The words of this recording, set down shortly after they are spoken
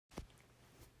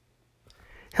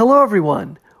Hello,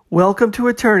 everyone. Welcome to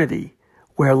Eternity,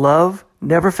 where love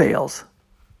never fails.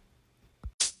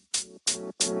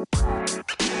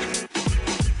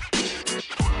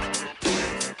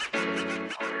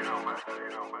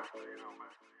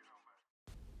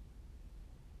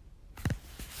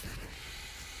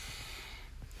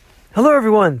 Hello,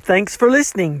 everyone. Thanks for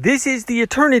listening. This is the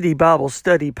Eternity Bible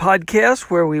Study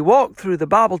Podcast, where we walk through the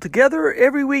Bible together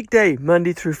every weekday,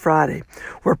 Monday through Friday.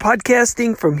 We're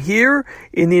podcasting from here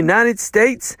in the United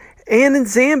States and in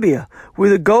Zambia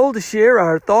with a goal to share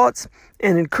our thoughts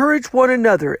and encourage one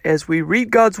another as we read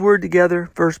God's Word together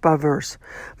verse by verse.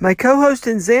 My co-host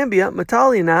in Zambia,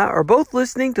 Matali, and I are both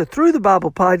listening to Through the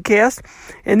Bible podcast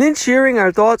and then sharing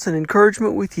our thoughts and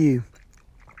encouragement with you.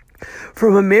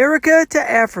 From America to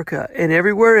Africa and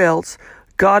everywhere else,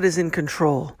 God is in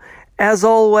control. As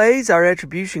always, our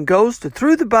attribution goes to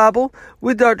Through the Bible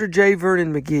with Dr. J.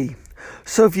 Vernon McGee.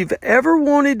 So if you've ever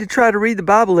wanted to try to read the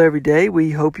Bible every day,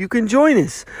 we hope you can join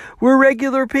us. We're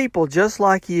regular people just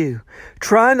like you,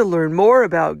 trying to learn more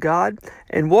about God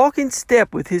and walk in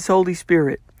step with His Holy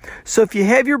Spirit. So if you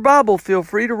have your Bible, feel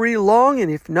free to read along,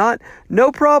 and if not,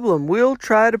 no problem. We'll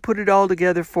try to put it all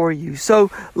together for you.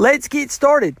 So let's get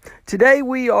started. Today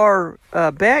we are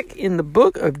back in the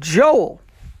book of Joel.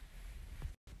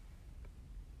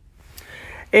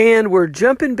 And we're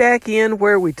jumping back in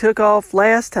where we took off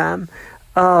last time.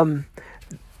 We'll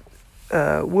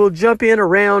jump in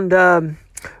around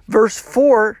verse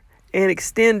 4 and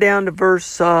extend down to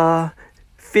verse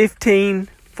 15.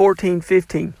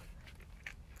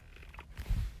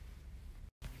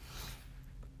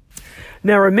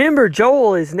 Now remember,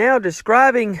 Joel is now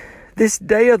describing this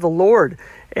day of the Lord,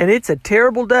 and it's a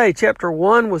terrible day. Chapter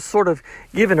 1 was sort of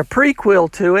given a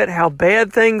prequel to it, how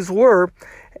bad things were,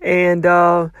 and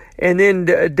then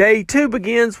day 2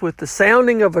 begins with the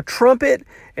sounding of a trumpet,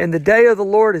 and the day of the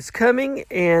Lord is coming,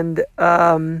 and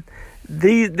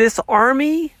this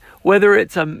army, whether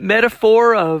it's a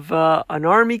metaphor of an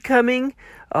army coming,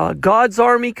 God's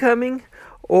army coming,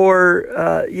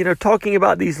 or, talking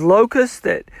about these locusts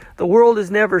that the world has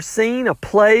never seen, a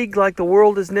plague like the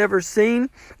world has never seen.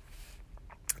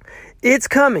 It's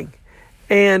coming.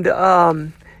 And,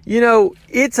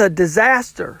 it's a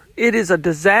disaster. It is a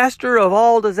disaster of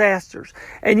all disasters.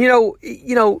 And,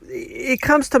 it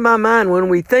comes to my mind when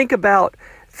we think about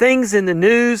things in the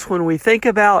news, when we think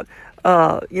about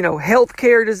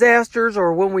healthcare disasters,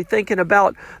 or when we're thinking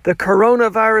about the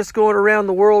coronavirus going around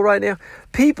the world right now,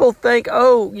 people think,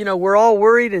 we're all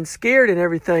worried and scared and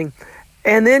everything.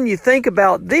 And then you think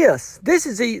about this. This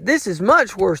is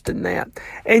much worse than that.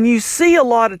 And you see a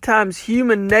lot of times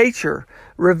human nature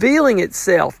revealing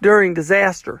itself during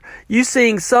disaster. You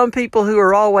seeing some people who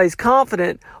are always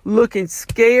confident looking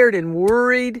scared and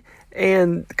worried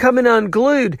and coming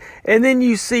unglued. And then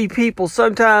you see people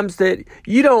sometimes that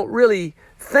you don't really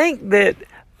think that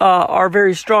are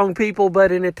very strong people,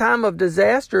 but in a time of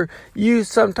disaster, you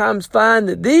sometimes find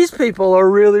that these people are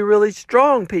really, really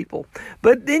strong people.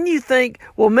 But then you think,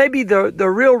 well, maybe the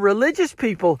real religious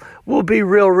people will be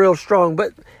real strong.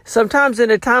 But sometimes in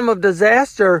a time of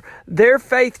disaster, their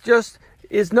faith just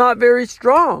is not very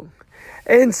strong.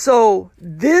 And so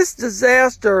this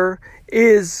disaster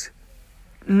is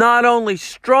not only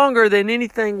stronger than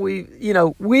anything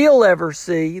we'll ever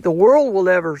see, the world will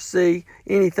ever see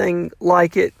anything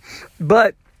like it,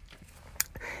 but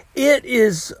it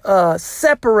is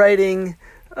separating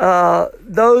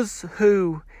those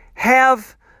who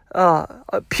have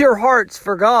pure hearts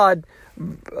for God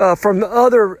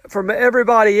from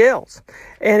everybody else,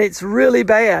 and it's really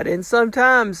bad. And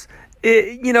sometimes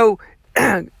McGee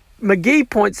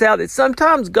points out that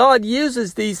sometimes God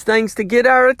uses these things to get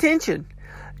our attention.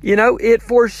 It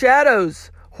foreshadows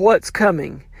what's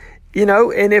coming,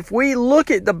 and if we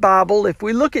look at the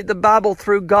Bible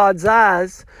through God's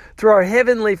eyes, through our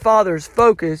Heavenly Father's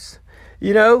focus,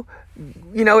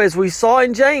 as we saw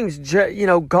in James,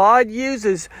 God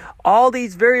uses all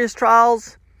these various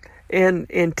trials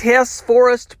and tests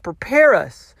for us to prepare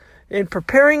us, and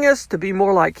preparing us to be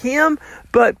more like Him,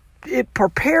 but it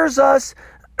prepares us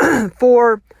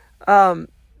for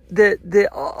the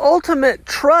ultimate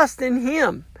trust in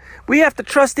Him. We have to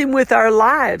trust Him with our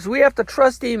lives. We have to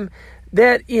trust Him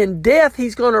that in death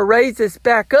He's going to raise us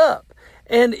back up.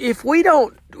 And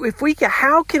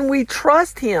how can we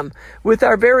trust Him with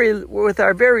our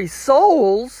very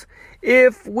souls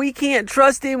if we can't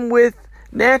trust Him with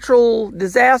natural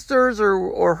disasters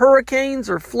or hurricanes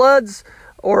or floods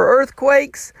or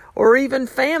earthquakes or even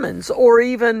famines or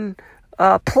even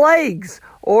plagues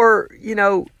or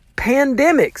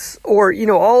pandemics or,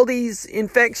 all these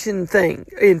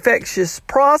infectious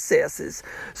processes.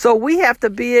 So we have to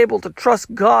be able to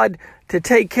trust God to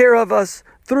take care of us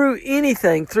through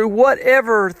anything, through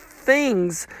whatever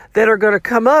things that are going to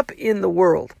come up in the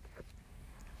world.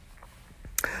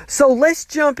 So let's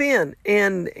jump in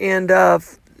and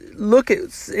look at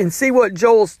and see what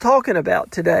Joel's talking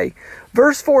about today.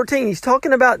 Verse 14, he's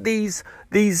talking about these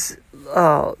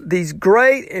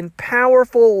great and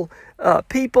powerful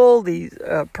people. These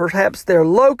perhaps they're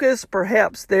locusts,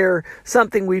 perhaps they're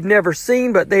something we've never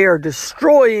seen, but they are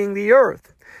destroying the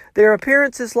earth. Their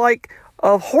appearance is like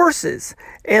of horses,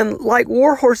 and like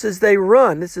war horses they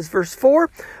run. This is verse 4.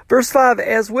 Verse 5,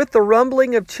 as with the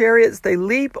rumbling of chariots they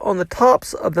leap on the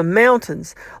tops of the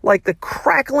mountains, like the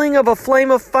crackling of a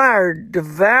flame of fire,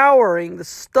 devouring the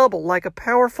stubble, like a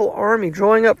powerful army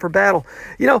drawing up for battle.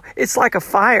 It's like a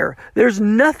fire. There's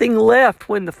nothing left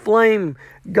when the flame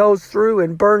goes through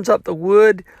and burns up the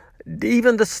wood,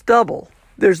 even the stubble.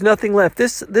 There's nothing left.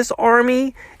 This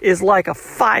army is like a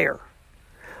fire.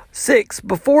 6,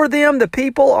 before them the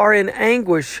people are in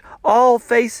anguish, all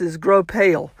faces grow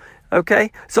pale.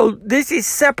 Okay, so this is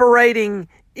separating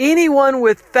anyone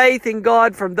with faith in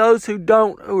God from those who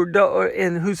don't,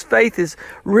 and whose faith is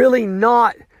really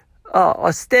not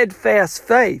a steadfast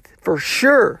faith, for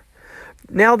sure.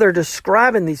 Now they're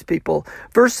describing these people.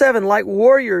 Verse 7, like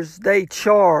warriors they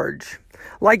charge.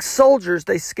 Like soldiers,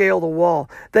 they scale the wall.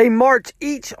 They march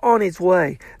each on his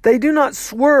way. They do not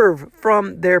swerve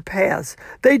from their paths.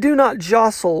 They do not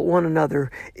jostle one another.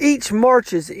 Each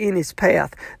marches in his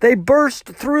path. They burst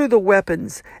through the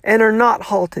weapons and are not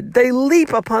halted. They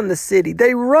leap upon the city.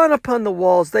 They run upon the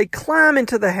walls. They climb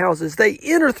into the houses. They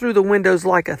enter through the windows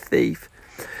like a thief.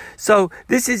 So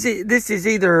this is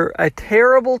either a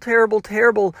terrible, terrible,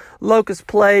 terrible locust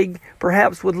plague,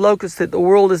 perhaps with locusts that the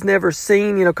world has never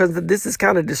seen, because this is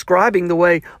kind of describing the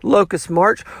way locusts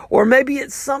march, or maybe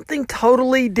it's something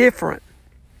totally different.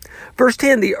 Verse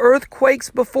 10, the earth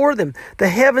quakes before them, the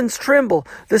heavens tremble,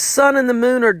 the sun and the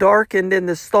moon are darkened, and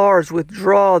the stars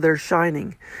withdraw their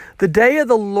shining. The day of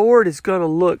the Lord is going to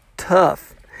look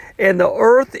tough, and the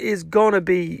earth is going to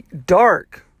be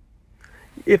dark.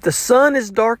 If the sun is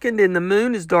darkened and the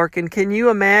moon is darkened, can you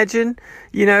imagine,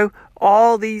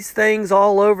 all these things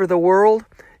all over the world,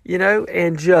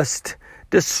 and just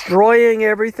destroying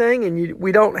everything, and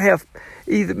we don't have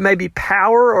either maybe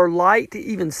power or light to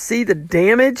even see the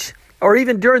damage, or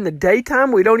even during the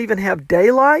daytime, we don't even have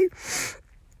daylight.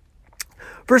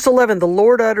 Verse 11, the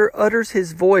Lord utters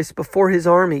his voice before his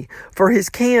army, for his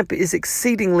camp is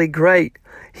exceedingly great.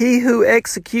 He who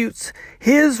executes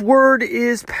his word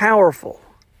is powerful.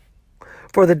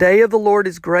 For the day of the Lord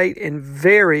is great and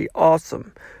very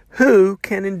awesome. Who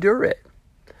can endure it?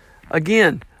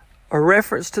 Again, a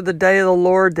reference to the day of the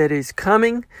Lord that is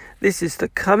coming. This is the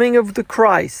coming of the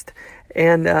Christ,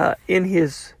 and in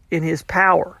his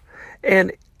power,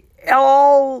 and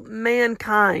all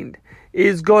mankind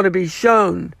is going to be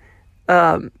shown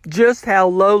just how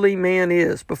lowly man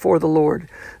is before the Lord.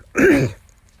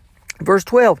 Verse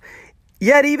 12.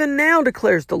 Yet even now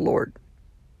declares the Lord,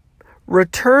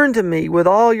 return to me with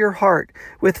all your heart,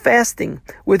 with fasting,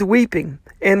 with weeping,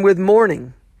 and with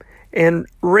mourning, and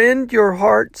rend your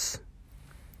hearts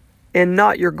and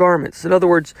not your garments. In other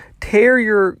words, tear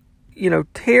your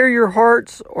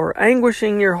hearts, or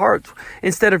anguishing your hearts,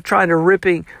 instead of trying to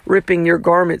ripping your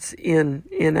garments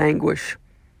in anguish.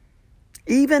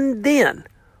 Even then,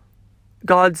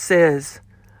 God says,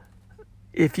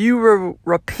 if you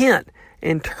repent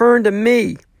and turn to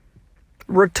me,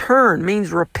 return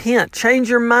means repent. Change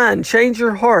your mind. Change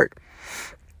your heart.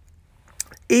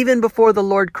 Even before the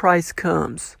Lord Christ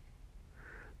comes,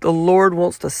 the Lord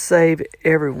wants to save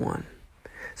everyone.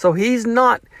 So he's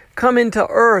not coming to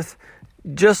earth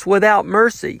just without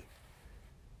mercy,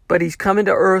 but he's coming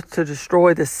to earth to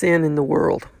destroy the sin in the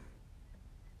world.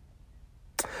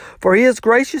 For he is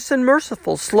gracious and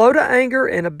merciful, slow to anger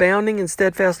and abounding in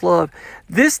steadfast love.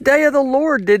 This day of the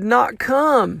Lord did not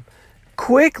come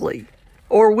quickly,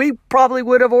 or we probably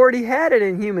would have already had it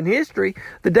in human history.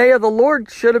 The day of the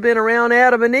Lord should have been around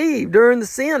Adam and Eve during the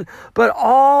sin. But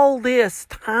all this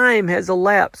time has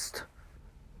elapsed.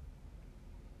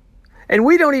 And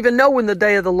we don't even know when the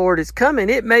day of the Lord is coming.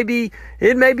 It may be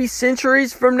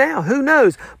centuries from now. Who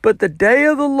knows? But the day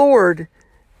of the Lord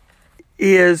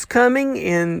is coming,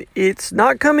 and it's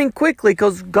not coming quickly,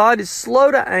 because God is slow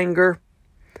to anger,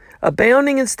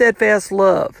 abounding in steadfast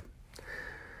love.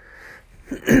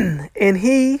 And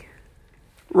he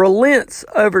relents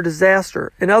over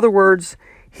disaster. In other words,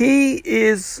 he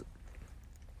is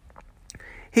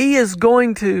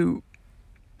going to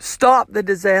stop the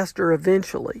disaster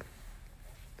eventually.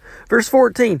 Verse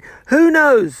 14, who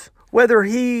knows whether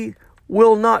he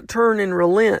will not turn and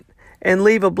relent and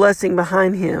leave a blessing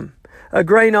behind him, a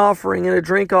grain offering and a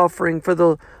drink offering for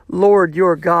the Lord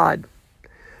your God.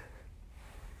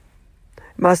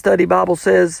 My study Bible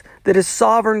says that his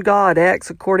sovereign God acts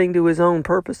according to his own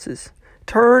purposes.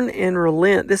 Turn and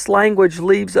relent. This language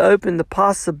leaves open the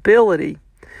possibility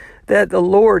that the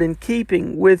Lord, in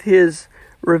keeping with his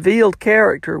revealed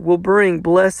character, will bring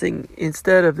blessing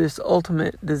instead of this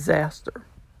ultimate disaster.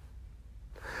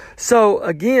 So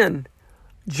again,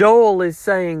 Joel is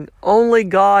saying only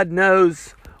God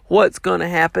knows what's going to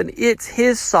happen. It's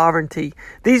his sovereignty.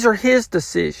 These are his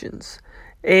decisions.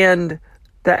 And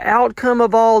the outcome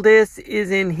of all this is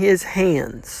in his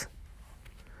hands.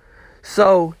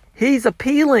 So he's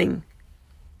appealing.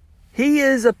 He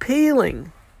is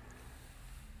appealing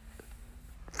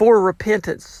for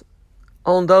repentance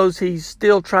on those he's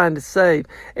still trying to save.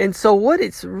 And so what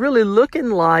it's really looking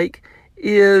like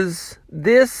is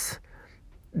this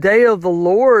day of the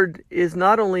Lord is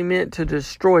not only meant to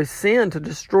destroy sin, to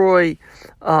destroy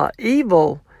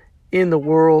evil in the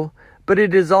world, but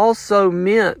it is also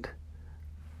meant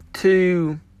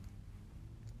to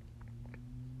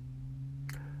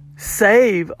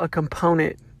save a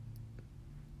component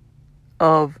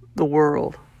of the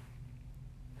world.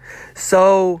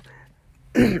 So,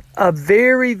 a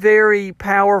very, very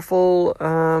powerful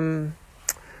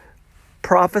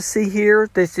prophecy here.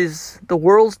 This is the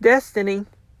world's destiny.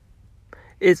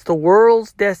 It's the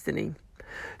world's destiny.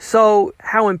 So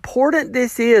how important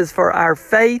this is for our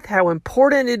faith, how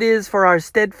important it is for our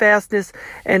steadfastness,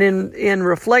 and in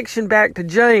reflection back to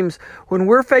James, when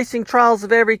we're facing trials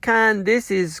of every kind,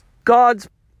 this is God's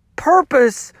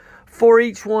purpose for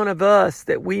each one of us,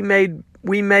 that we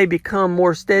may become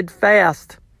more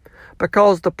steadfast,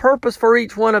 because the purpose for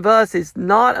each one of us is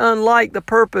not unlike the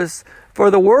purpose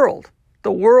for the world.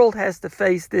 The world has to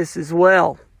face this as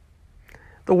well.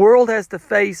 The world has to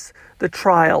face the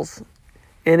trials,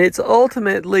 and it's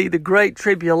ultimately the great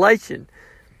tribulation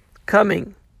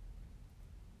coming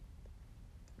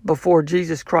before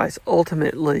Jesus Christ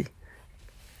ultimately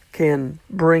can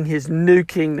bring his new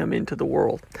kingdom into the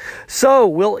world. So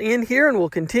we'll end here and we'll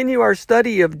continue our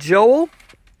study of Joel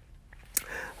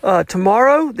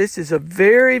tomorrow. This is a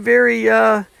very, very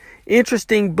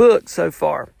interesting book so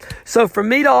far. So from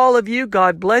me to all of you,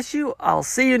 God bless you. I'll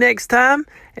see you next time.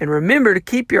 And remember to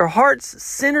keep your hearts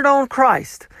centered on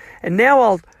Christ. And now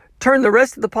I'll turn the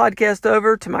rest of the podcast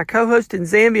over to my co-host in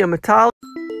Zambia, Matali.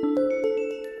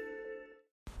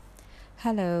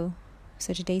 Hello.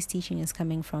 So today's teaching is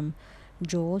coming from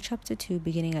Joel chapter 2,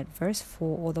 beginning at verse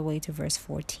 4 all the way to verse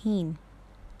 14.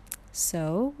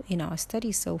 So in our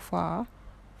study so far,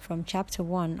 from chapter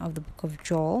 1 of the book of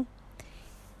Joel,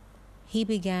 he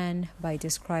began by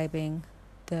describing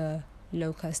the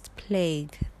locust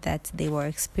plague that they were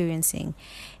experiencing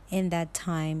in that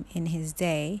time in his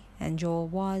day. And Joel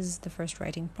was the first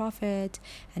writing prophet,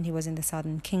 and he was in the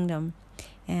southern kingdom.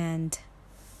 And,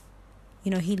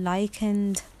 he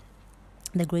likened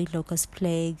the great locust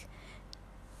plague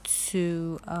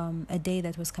to a day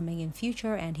that was coming in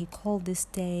future, and he called this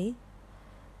day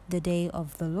the day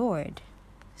of the Lord.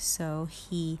 So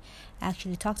he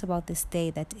actually talked about this day,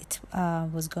 that it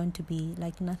was going to be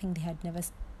like nothing they had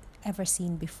ever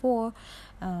seen before,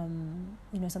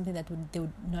 something that they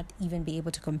would not even be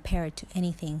able to compare it to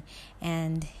anything,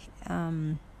 and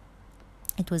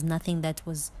it was nothing that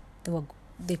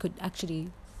they could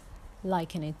actually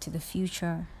liken it to the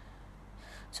future.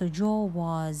 So Joel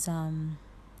was telling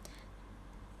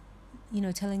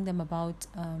them about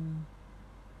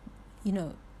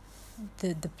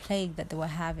the plague that they were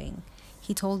having.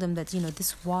 He told them that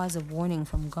this was a warning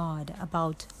from God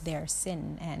about their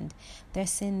sin, and their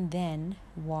sin then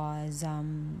was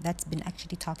that's been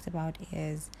actually talked about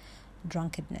is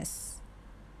drunkenness.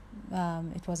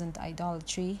 It wasn't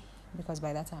idolatry, because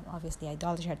by that time obviously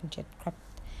idolatry hadn't yet crept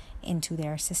into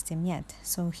their system yet.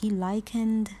 So he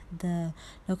likened the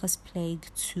locust plague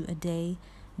to a day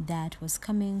that was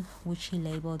coming, which he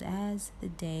labeled as the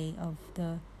day of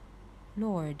the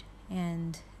Lord.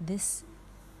 And this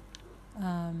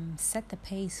set the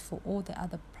pace for all the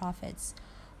other prophets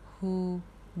who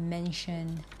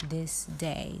mention this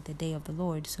day, the day of the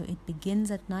Lord. So it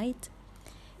begins at night,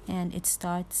 and it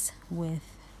starts with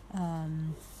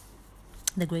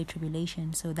the great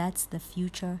tribulation. So that's the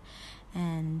future,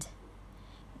 and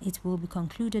it will be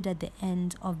concluded at the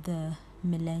end of the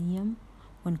millennium,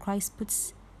 when Christ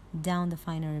puts down the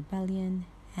final rebellion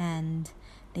and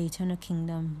the eternal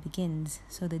kingdom begins.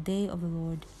 So the day of the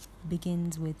Lord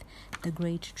begins with the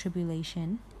great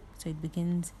tribulation. So it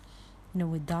begins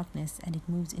with darkness, and it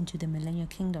moves into the millennial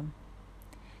kingdom.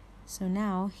 So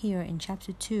now here in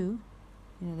chapter 2,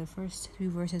 the first 3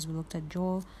 verses we looked at,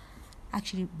 Joel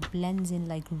actually blends in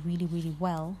like really, really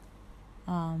well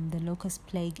the locust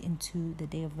plague into the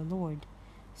day of the Lord.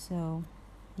 So,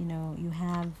 you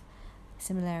have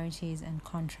similarities and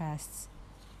contrasts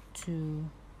to,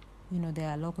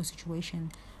 their local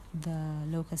situation, the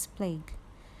locust plague.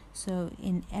 So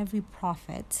in every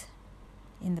prophet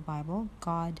in the Bible,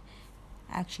 God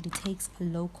actually takes a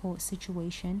local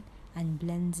situation and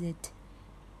blends it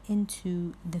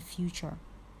into the future.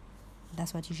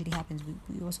 That's what usually happens.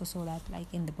 We also saw that like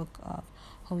in the book of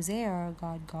Hosea,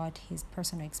 God got his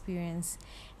personal experience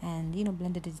and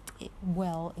blended it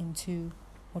well into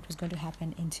what was going to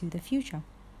happen into the future.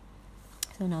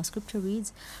 So now scripture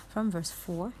reads from verse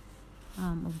 4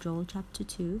 of Joel chapter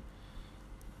 2,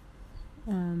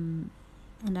 and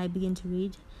I begin to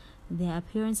read. Their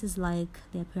appearance is like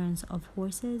the appearance of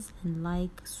horses, and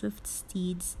like swift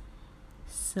steeds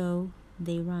so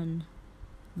they run.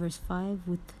 Verse 5,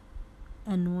 with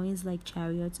a noise like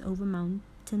chariots over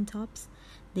mountain tops,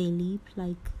 they leap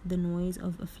like the noise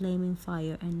of a flaming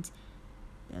fire, and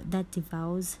that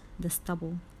devours the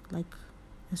stubble, like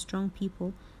a strong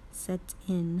people set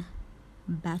in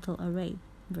battle array.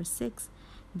 Verse 6,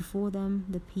 before them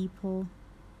the people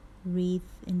writhe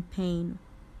in pain,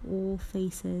 all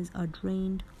faces are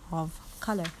drained of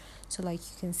color. So like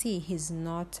you can see, he's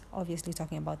not obviously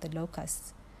talking about the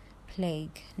locust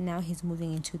plague. Now he's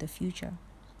moving into the future.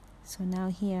 So now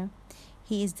here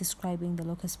he is describing the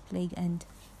locust plague, and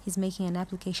he's making an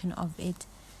application of it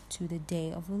to the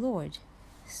day of the Lord.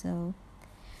 So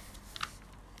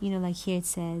like here it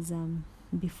says,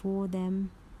 before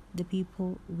them the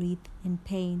people writhe in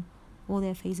pain, all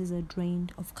their faces are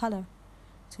drained of color.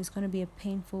 So it's going to be a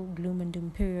painful gloom and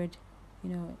doom period.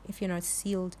 If you're not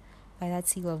sealed by that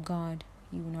seal of God,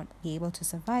 you will not be able to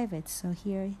survive it. So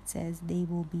here it says they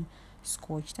will be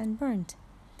scorched and burnt.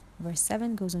 Verse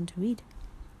 7 goes on to read,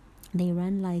 they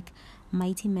run like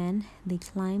mighty men, they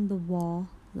climb the wall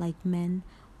like men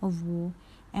of war.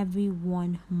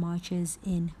 Everyone marches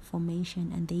in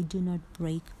formation, and they do not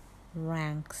break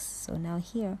ranks. So now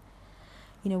here,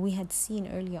 we had seen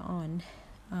earlier on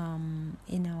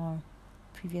in our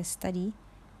previous study,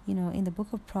 in the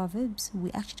book of Proverbs, we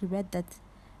actually read that,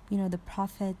 the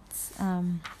prophets,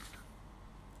 the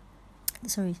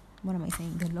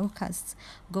locusts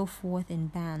go forth in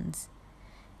bands.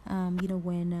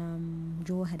 When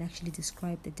Joel had actually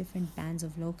described the different bands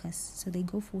of locusts, so they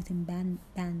go forth in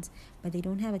bands, but they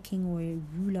don't have a king or a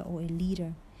ruler or a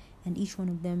leader, and each one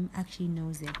of them actually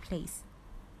knows their place.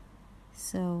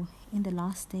 So in the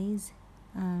last days,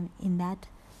 in that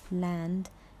land,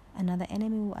 another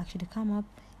enemy will actually come up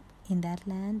in that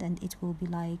land, and it will be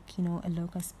like a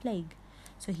locust plague.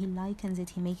 So he likens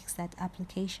it, he makes that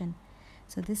application.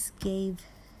 So this gave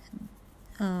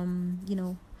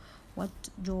what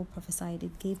Joel prophesied.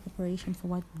 It gave preparation for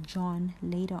what John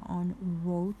later on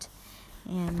wrote,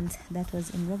 and that was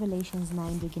in Revelations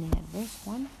 9 beginning at verse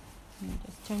 1. Let me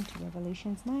just turn to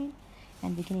Revelations 9,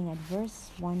 and beginning at verse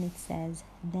 1 it says,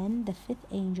 then the 5th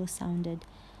angel sounded,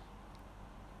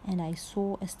 and I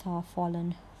saw a star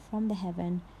fallen from the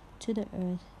heaven to the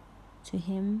earth. To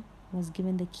him was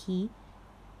given the key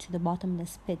to the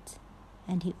bottomless pit,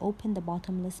 and he opened the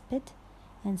bottomless pit,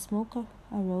 and smoke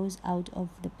arose out of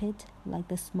the pit like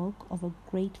the smoke of a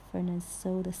great furnace.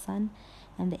 So the sun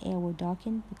and the air were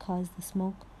darkened because of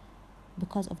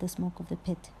the smoke of the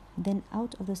pit. Then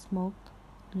out of the smoke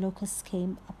locusts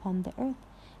came upon the earth,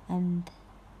 and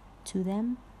to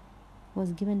them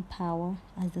was given power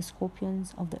as the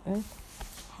scorpions of the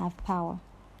earth have power.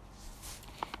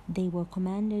 They were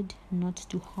commanded not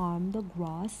to harm the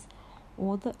grass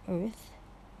or the earth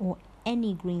or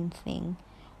any green thing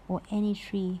or any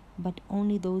tree, but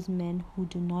only those men who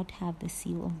do not have the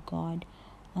seal of God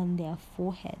on their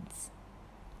foreheads.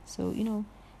 So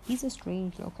these are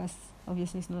strange locusts.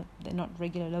 Obviously they're not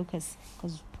regular locusts,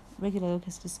 because regular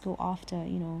locusts just go after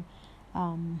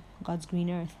God's green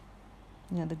earth,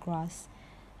 the grass,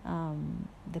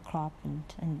 the crop,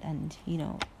 and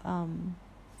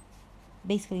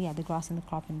basically the grass and the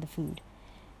crop and the food.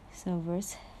 So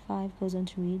verse 5 goes on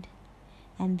to read,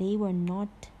 and they were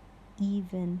not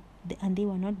given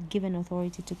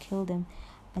authority to kill them,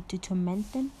 but to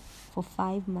torment them for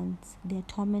 5 months. Their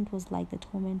torment was like the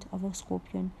torment of a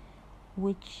scorpion,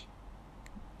 which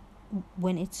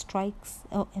when it strikes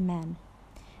a man.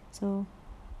 So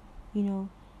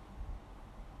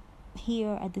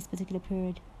here at this particular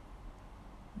period,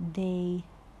 they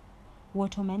were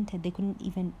tormented. They couldn't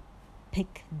even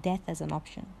pick death as an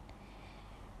option.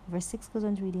 Verse 6 goes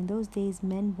on to read, in those days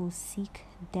men will seek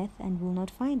death and will not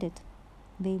find it.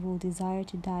 They will desire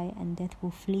to die, and death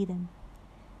will flee them.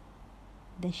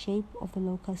 The shape of the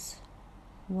locusts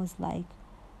was like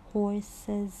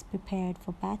horses prepared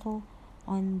for battle.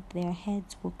 On their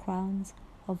heads were crowns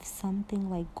of something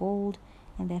like gold,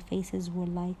 and their faces were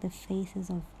like the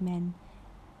faces of men.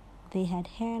 They had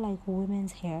hair like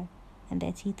women's hair, and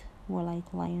their teeth were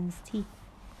like lions' teeth.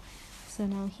 So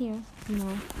now here,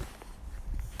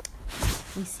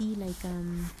 we see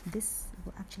this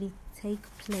will actually take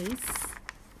place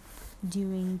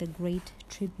during the Great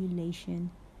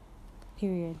Tribulation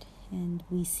period, and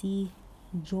we see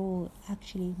Joel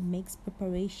actually makes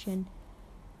preparation.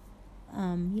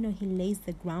 He lays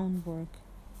the groundwork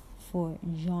for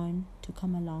John to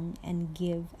come along and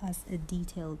give us a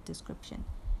detailed description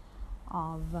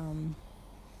of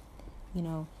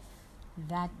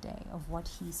that day, of what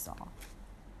he saw.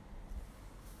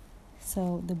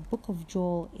 So the book of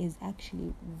Joel is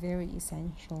actually very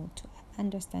essential to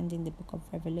understanding the book of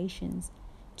Revelations,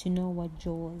 to know what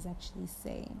Joel is actually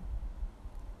saying.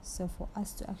 So for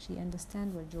us to actually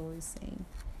understand what Joel is saying,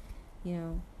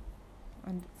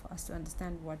 and for us to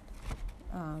understand what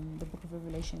the book of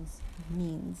Revelations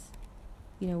means,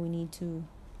 we need to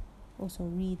also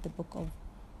read the book of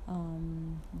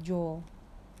Joel.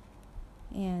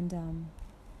 And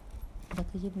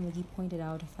Dr. Yibin pointed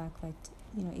out the fact that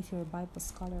if you're a Bible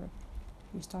scholar,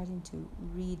 you're starting to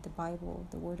read the Bible,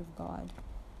 the Word of God.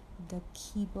 The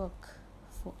key book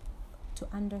to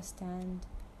understand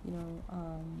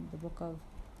the book of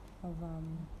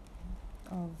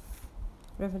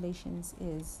Revelations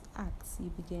is Acts. You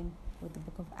begin with the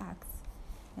book of Acts,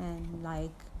 and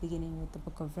beginning with the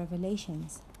book of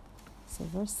Revelations. So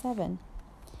verse 7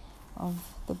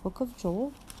 of the book of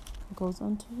Joel goes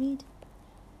on to read,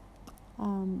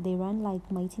 they run like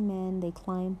mighty men, they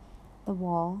climb the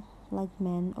wall like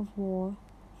men of war.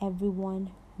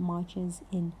 Everyone marches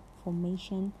in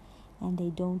formation, and they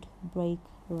don't break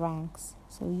ranks.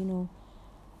 So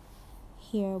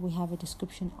here we have a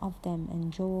description of them,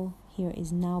 and Joel here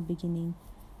is now beginning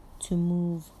to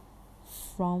move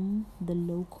from the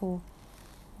local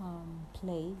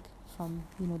plague, from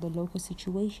the local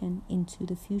situation, into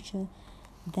the future,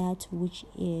 that which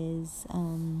is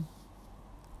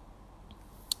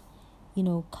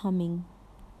coming,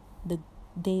 the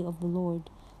day of the Lord,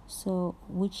 so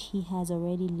which he has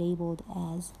already labeled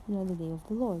as the day of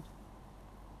the Lord.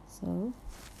 So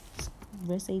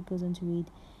verse 8 goes on to read,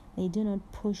 they do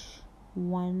not push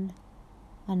one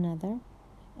another,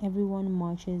 everyone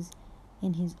marches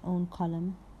in his own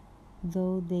column,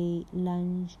 though they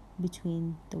lunge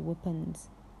between the weapons,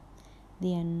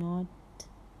 they are not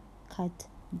cut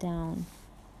down.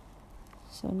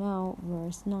 So now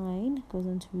verse 9 goes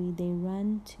on to read, they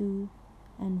run to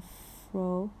and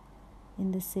fro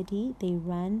in the city, they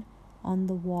run on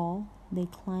the wall, they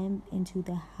climb into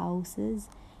the houses,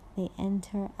 they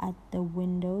enter at the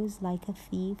windows like a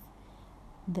thief.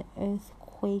 The earth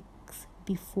quakes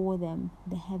before them,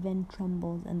 the heaven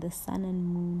trembles, and the sun and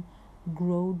moon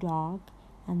grow dark,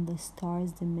 and the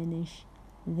stars diminish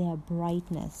their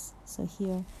brightness. So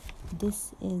here,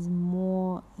 this is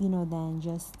more, than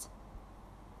just,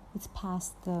 it's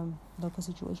past the local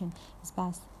situation. It's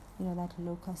past, that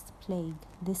locust plague.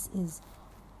 This is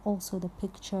also the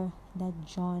picture that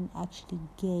John actually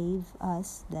gave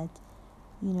us that,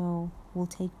 will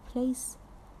take place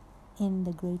in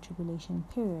the Great Tribulation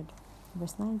period.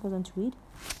 Verse 9 goes on to read,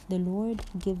 the Lord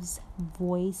gives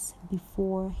voice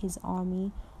before his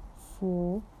army,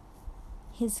 for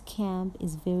his camp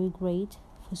is very great,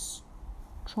 for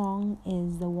strong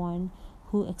is the one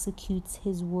who executes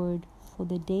his word, for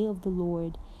the day of the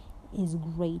Lord is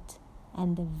great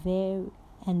and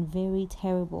very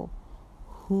terrible.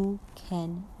 Who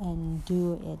can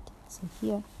endure it? So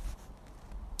here,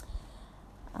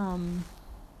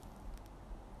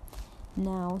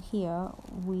 now here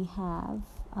we have,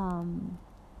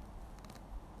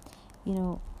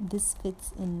 this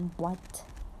fits in what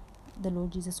the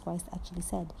Lord Jesus Christ actually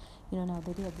said. Now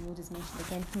the day of the Lord is mentioned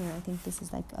again here. I think this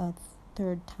is like a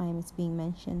third time it's being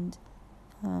mentioned.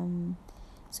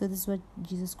 So this is what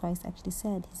Jesus Christ actually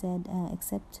said. He said,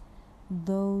 except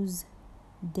those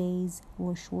days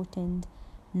were shortened,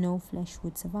 no flesh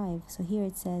would survive. So here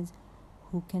it says,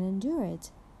 who can endure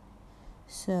it?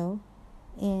 So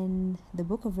in the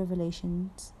book of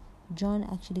Revelations, John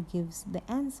actually gives the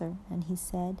answer, and he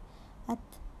said, at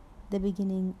the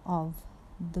beginning of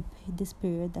this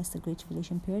period, that's the Great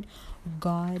Tribulation period,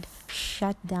 God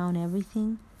shut down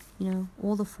everything,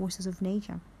 all the forces of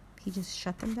nature. He just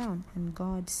shut them down, and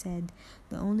God said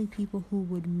the only people who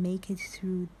would make it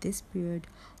through this period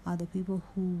are the people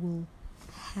who will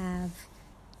have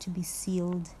to be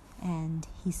sealed, and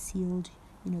he sealed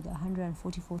the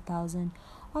 144,000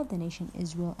 of the nation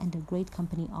Israel and a great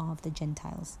company of the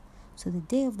Gentiles. So the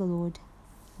day of the Lord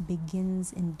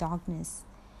begins in darkness,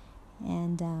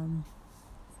 and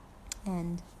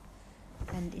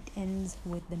it ends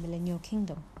with the millennial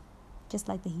kingdom, just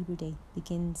like the Hebrew day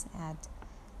begins at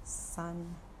sunset.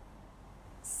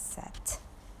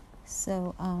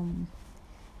 So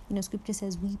scripture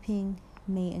says weeping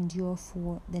may endure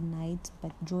for the night,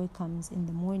 but joy comes in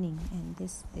the morning. And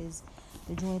this is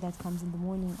the joy that comes in the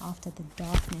morning after the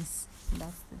darkness.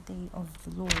 That's the day of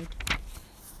the Lord.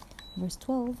 Verse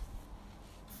 12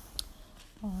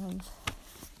 of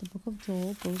the book of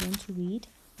Joel goes on to read,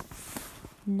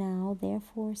 "Now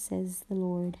therefore says the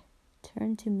Lord,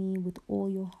 turn to me with all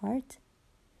your heart,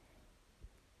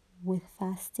 with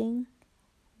fasting,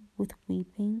 with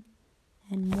weeping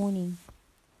and mourning."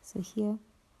 So here,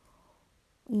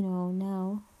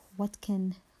 now what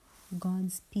can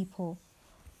God's people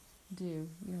do?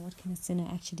 What can a sinner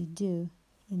actually do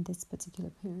in this particular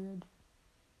period,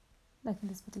 like in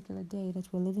this particular day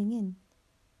that we're living in?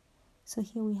 So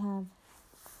here we have,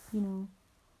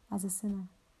 as a sinner,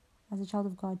 as a child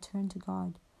of God, turn to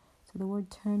God. So the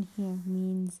word turn here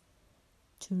means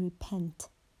to repent.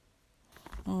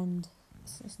 And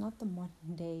it's not the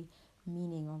modern day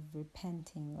meaning of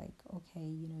repenting, like, okay,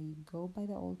 you go by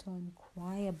the altar and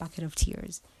cry a bucket of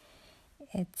tears.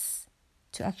 It's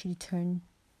to actually turn,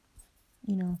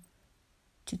 to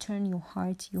turn your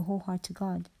whole heart to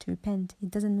God, to repent. It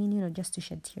doesn't mean, just to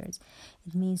shed tears.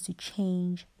 It means to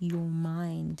change your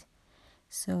mind.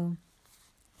 So,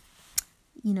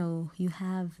 you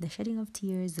have the shedding of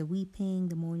tears, the weeping,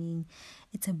 the mourning.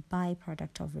 It's a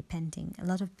byproduct of repenting. A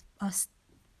lot of us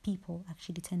people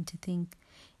actually tend to think,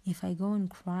 if I go and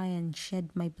cry and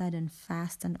shed my blood and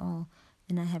fast and all,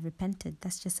 then I have repented.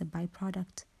 That's just a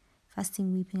byproduct.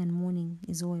 Fasting, weeping, and mourning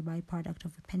is all a byproduct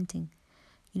of repenting.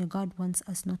 God wants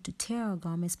us not to tear our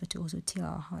garments, but to also tear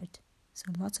our heart.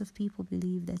 So lots of people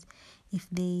believe that if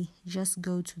they just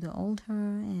go to the altar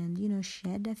and,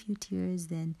 shed a few tears,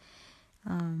 then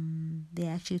they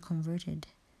actually converted.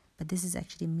 But this is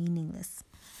actually meaningless.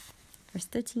 Verse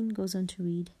 13 goes on to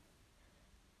read,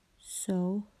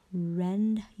 "So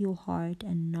rend your heart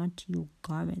and not your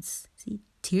garments." See,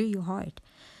 tear your heart,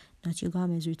 not your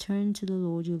garments. "Return to the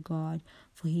Lord your God,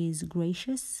 for he is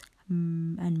gracious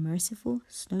and merciful,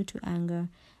 slow to anger,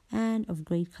 and of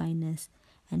great kindness,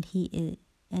 and he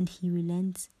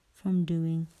relents from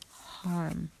doing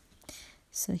harm."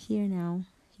 So here now,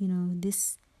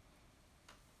 this,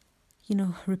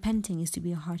 repenting is to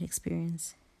be a heart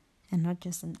experience and not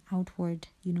just an outward,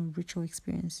 ritual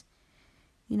experience.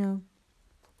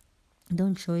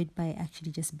 Don't show it by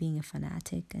actually just being a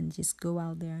fanatic and just go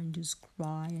out there and just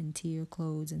cry and tear your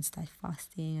clothes and start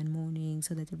fasting and mourning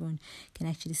so that everyone can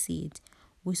actually see it.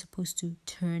 We're supposed to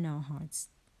turn our hearts.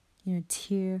 The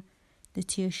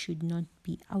tear should not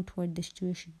be outward, the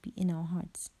tear should be in our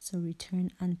hearts. So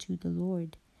return unto the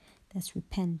Lord. That's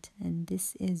repent, and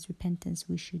this is repentance.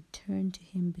 We should turn to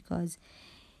him because,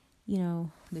 the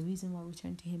reason why we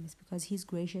turn to him is because he's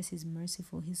gracious, he's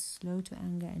merciful, he's slow to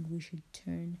anger, and we should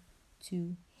turn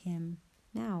to him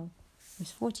now.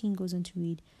 Verse 14 goes on to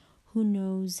read, "Who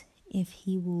knows if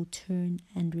he will turn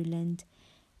and relent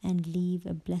and leave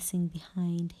a blessing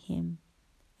behind him,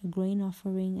 a grain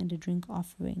offering and a drink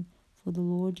offering for the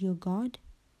Lord your God?"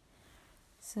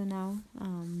 So now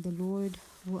the Lord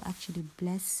will actually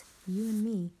bless you and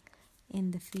me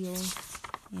in the field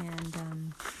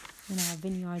and in our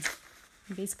vineyards,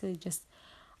 basically just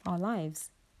our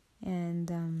lives.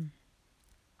 And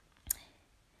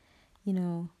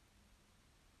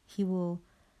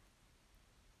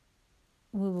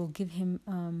we will give him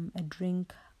a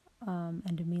drink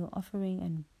and a meal offering,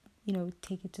 and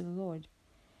take it to the Lord.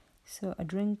 So a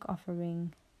drink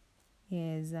offering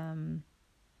is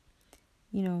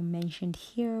mentioned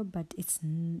here, but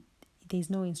there's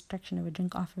no instruction of a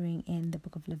drink offering in the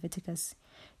book of Leviticus,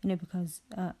 because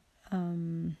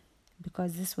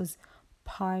this was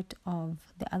part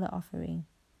of the other offering.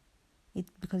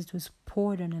 Because it was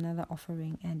poured on another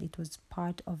offering, and it was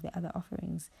part of the other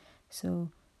offerings.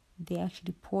 So they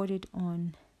actually poured it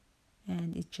on,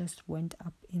 and it just went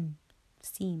up in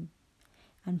steam.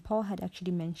 And Paul had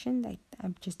actually mentioned, I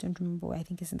just don't remember, I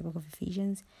think it's in the book of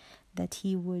Ephesians, that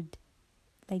he wanted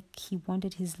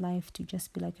his life to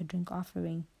just be like a drink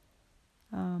offering,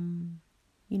 on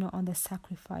the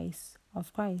sacrifice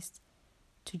of Christ,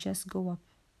 to just go up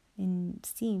in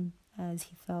steam, as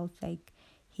he felt like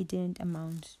he didn't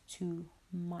amount to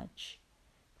much,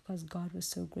 because God was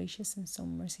so gracious and so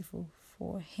merciful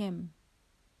to him.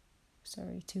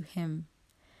 So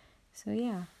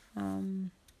yeah,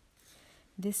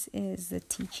 this is the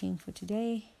teaching for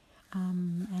today,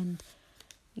 and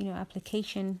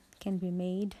application can be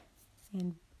made,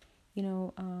 and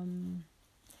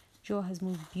Joel has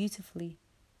moved beautifully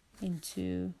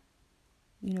into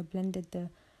blended the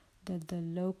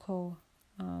local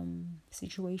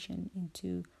situation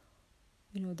into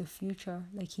the future,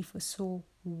 like he foresaw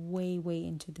way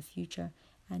into the future,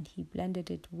 and he blended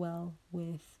it well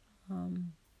with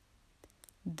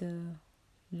the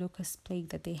locust plague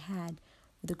that they had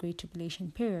with the Great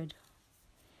Tribulation period.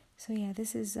 So yeah,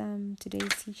 this is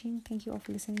today's teaching. Thank you all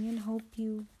for listening in. Hope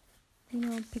you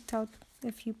picked out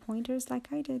a few pointers like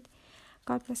I did.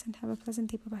 God bless and have a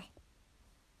pleasant day. Bye-bye.